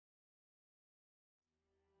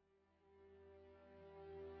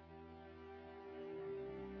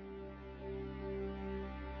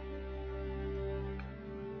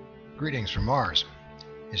Greetings from Mars.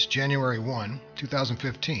 It's January 1,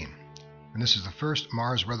 2015, and this is the first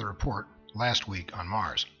Mars weather report last week on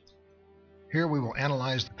Mars. Here we will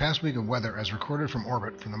analyze the past week of weather as recorded from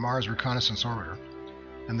orbit from the Mars Reconnaissance Orbiter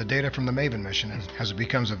and the data from the MAVEN mission as it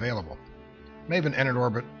becomes available. MAVEN entered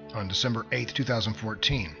orbit on December 8,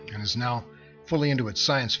 2014 and is now fully into its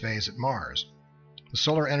science phase at Mars. The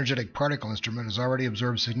Solar Energetic Particle Instrument has already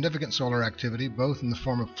observed significant solar activity both in the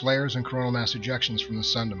form of flares and coronal mass ejections from the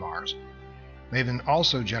Sun to Mars. MAVEN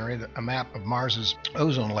also generated a map of Mars's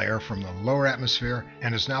ozone layer from the lower atmosphere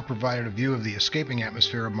and has now provided a view of the escaping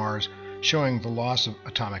atmosphere of Mars, showing the loss of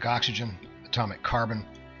atomic oxygen, atomic carbon,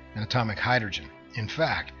 and atomic hydrogen. In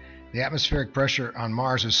fact, the atmospheric pressure on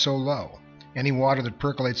Mars is so low, any water that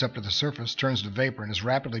percolates up to the surface turns to vapor and is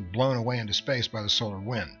rapidly blown away into space by the solar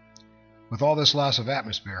wind. With all this loss of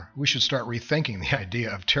atmosphere, we should start rethinking the idea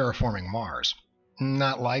of terraforming Mars.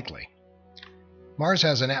 Not likely. Mars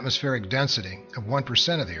has an atmospheric density of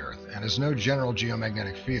 1% of the Earth and has no general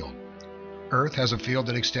geomagnetic field. Earth has a field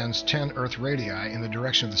that extends 10 Earth radii in the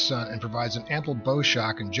direction of the Sun and provides an ample bow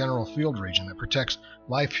shock and general field region that protects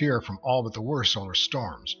life here from all but the worst solar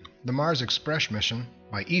storms. The Mars Express mission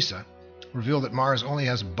by ESA revealed that Mars only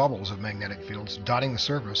has bubbles of magnetic fields dotting the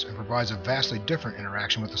surface and provides a vastly different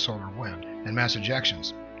interaction with the solar wind and mass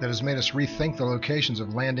ejections that has made us rethink the locations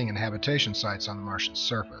of landing and habitation sites on the Martian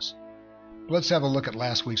surface. But let's have a look at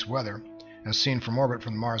last week's weather as seen from orbit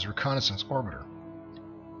from the Mars Reconnaissance Orbiter.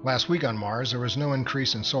 Last week on Mars, there was no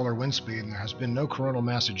increase in solar wind speed and there has been no coronal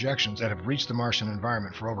mass ejections that have reached the Martian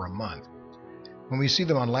environment for over a month. When we see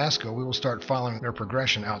them on LASCO, we will start following their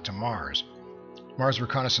progression out to Mars. Mars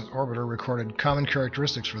Reconnaissance Orbiter recorded common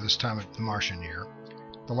characteristics for this time of the Martian year.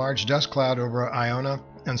 The large dust cloud over Iona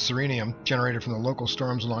and Serenium, generated from the local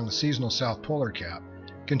storms along the seasonal south polar cap,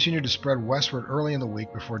 continued to spread westward early in the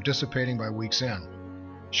week before dissipating by week's end.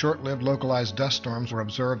 Short-lived localized dust storms were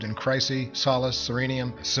observed in Chryse, Salus,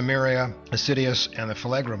 Serenium, Cimmeria, Asidius, and the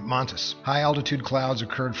Phlegra Montis. High-altitude clouds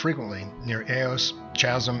occurred frequently near Eos,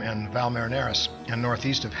 Chasm, and Valmeraneris, and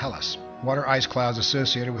northeast of Hellas. Water ice clouds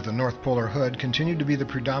associated with the North Polar Hood continued to be the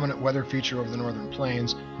predominant weather feature over the northern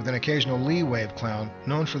plains, with an occasional lee wave cloud,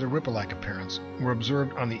 known for their ripple-like appearance, were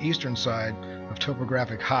observed on the eastern side of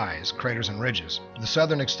topographic highs, craters, and ridges. The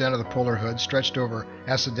southern extent of the polar hood stretched over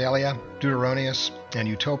Acidalia, Deuteronius, and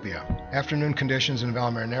Utopia. Afternoon conditions in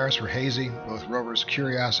Valmeraneris were hazy. Both rovers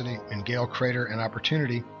Curiosity and Gale Crater and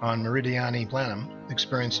Opportunity on Meridiani Planum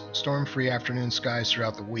experienced storm-free afternoon skies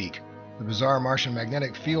throughout the week. The bizarre Martian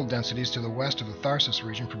magnetic field densities to the west of the Tharsis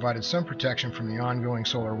region provided some protection from the ongoing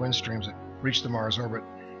solar wind streams that reached the Mars orbit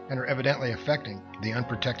and are evidently affecting the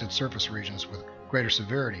unprotected surface regions with greater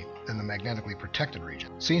severity than the magnetically protected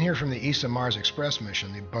region. Seen here from the ESA Mars Express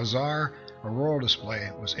mission, the bizarre auroral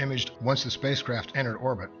display was imaged once the spacecraft entered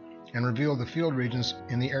orbit and revealed the field regions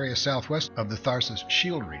in the area southwest of the Tharsis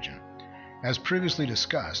shield region. As previously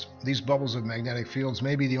discussed, these bubbles of magnetic fields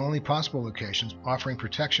may be the only possible locations offering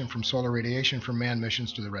protection from solar radiation from manned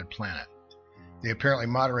missions to the Red Planet. They apparently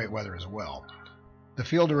moderate weather as well. The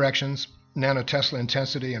field directions, nanotesla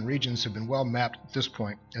intensity, and regions have been well mapped at this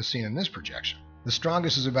point, as seen in this projection. The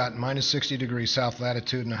strongest is about -60 degrees south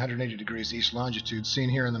latitude and 180 degrees east longitude, seen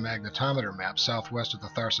here in the magnetometer map southwest of the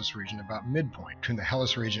Tharsis region, about midpoint between the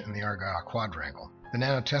Hellas region and the Argyll quadrangle. The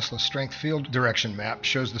nanotesla strength field direction map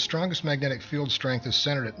shows the strongest magnetic field strength is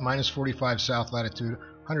centered at -45 south latitude,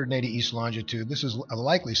 180 east longitude. This is a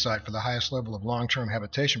likely site for the highest level of long-term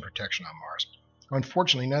habitation protection on Mars.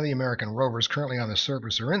 Unfortunately, none of the American rovers currently on the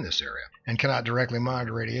surface are in this area and cannot directly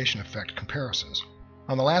monitor radiation effect comparisons.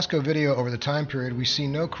 On the LASCO video over the time period, we see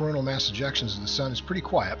no coronal mass ejections as the Sun is pretty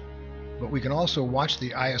quiet, but we can also watch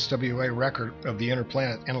the ISWA record of the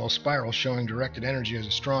interplanet Enlil spiral showing directed energy as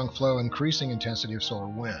a strong flow increasing intensity of solar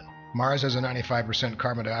wind. Mars has a 95%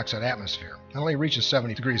 carbon dioxide atmosphere and only reaches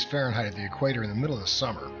 70 degrees Fahrenheit at the equator in the middle of the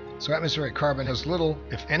summer, so atmospheric carbon has little,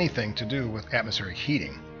 if anything, to do with atmospheric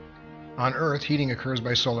heating. On Earth, heating occurs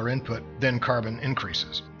by solar input, then carbon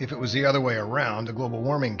increases. If it was the other way around, the global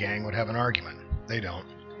warming gang would have an argument. They don't.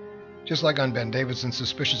 Just like on Ben Davidson's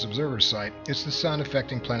Suspicious Observers site, it's the Sun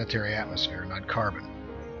affecting planetary atmosphere, not carbon.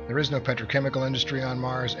 There is no petrochemical industry on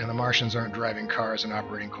Mars, and the Martians aren't driving cars and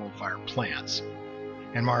operating coal-fired plants.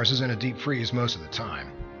 And Mars is in a deep freeze most of the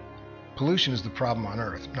time. Pollution is the problem on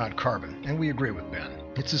Earth, not carbon, and we agree with Ben.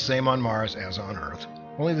 It's the same on Mars as on Earth.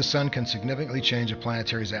 Only the Sun can significantly change a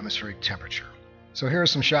planetary's atmospheric temperature. So here are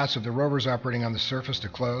some shots of the rovers operating on the surface to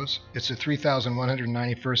close. It's the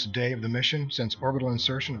 3,191st day of the mission since orbital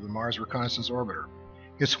insertion of the Mars Reconnaissance Orbiter.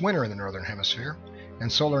 It's winter in the Northern Hemisphere,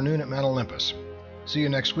 and solar noon at Mount Olympus. See you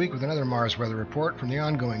next week with another Mars weather report from the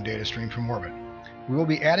ongoing data stream from orbit. We will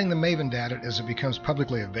be adding the Maven data as it becomes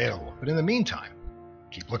publicly available, but in the meantime,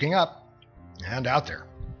 keep looking up and out there.